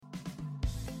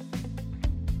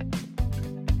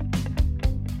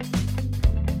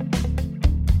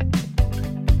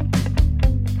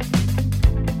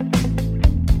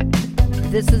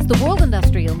This is the World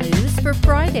Industrial News for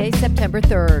Friday, September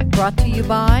 3rd, brought to you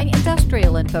by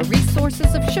Industrial Info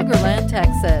Resources of Sugar Land,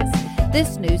 Texas.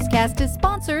 This newscast is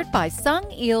sponsored by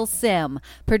Sung Il Sim,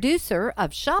 producer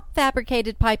of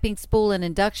shop-fabricated piping spool and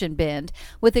induction bend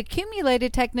with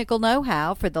accumulated technical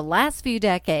know-how for the last few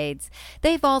decades.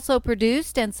 They've also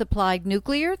produced and supplied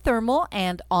nuclear, thermal,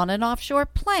 and on- and offshore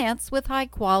plants with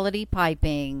high-quality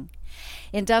piping.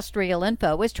 Industrial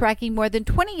Info is tracking more than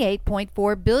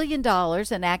 $28.4 billion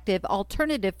in active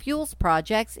alternative fuels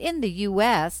projects in the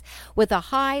U.S., with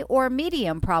a high or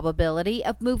medium probability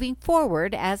of moving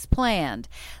forward as planned.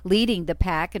 Leading the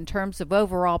pack in terms of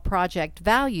overall project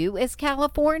value is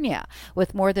California,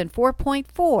 with more than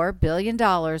 $4.4 billion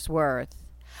worth.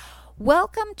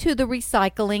 Welcome to the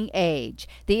recycling age.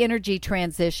 The energy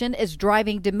transition is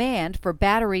driving demand for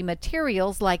battery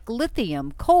materials like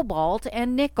lithium, cobalt,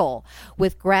 and nickel.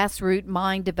 With grassroots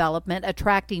mine development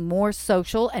attracting more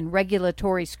social and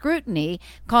regulatory scrutiny,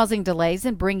 causing delays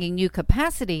in bringing new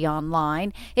capacity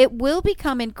online, it will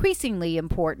become increasingly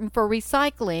important for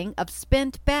recycling of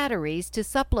spent batteries to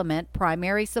supplement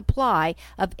primary supply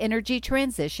of energy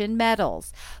transition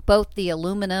metals. Both the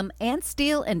aluminum and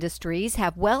steel industries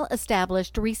have well-established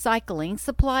recycling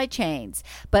supply chains,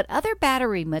 but other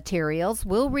battery materials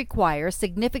will require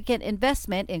significant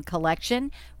investment in collection,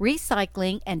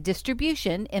 recycling, and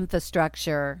distribution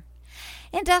infrastructure.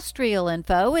 Industrial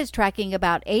Info is tracking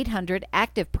about 800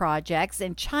 active projects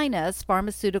in China's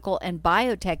pharmaceutical and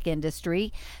biotech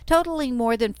industry, totaling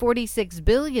more than $46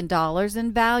 billion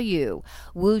in value.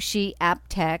 Wuxi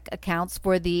AppTec accounts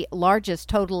for the largest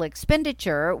total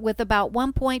expenditure with about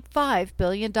 $1.5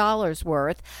 billion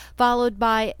worth, followed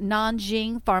by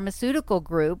Nanjing Pharmaceutical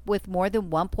Group with more than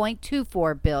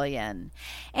 $1.24 billion.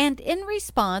 And in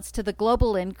response to the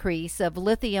global increase of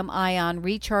lithium-ion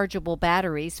rechargeable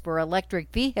batteries for electric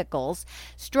vehicles,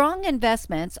 strong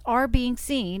investments are being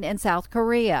seen in South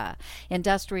Korea.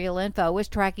 Industrial Info is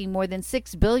tracking more than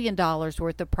 $6 billion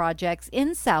worth of projects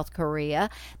in South Korea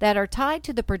that are tied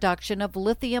to the production of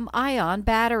lithium-ion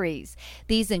batteries.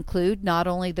 These include not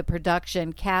only the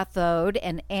production cathode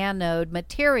and anode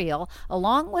material,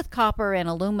 along with copper and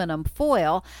aluminum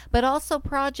foil, but also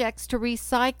projects to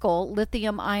recycle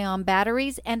lithium-ion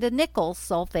batteries and a nickel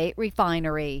sulfate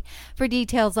refinery. For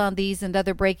details on these and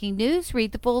other breaking news,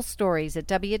 read the full stories at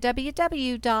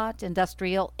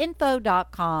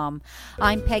www.industrialinfo.com.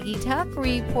 I'm Peggy Tuck,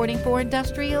 reporting for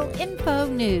Industrial Info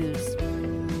News.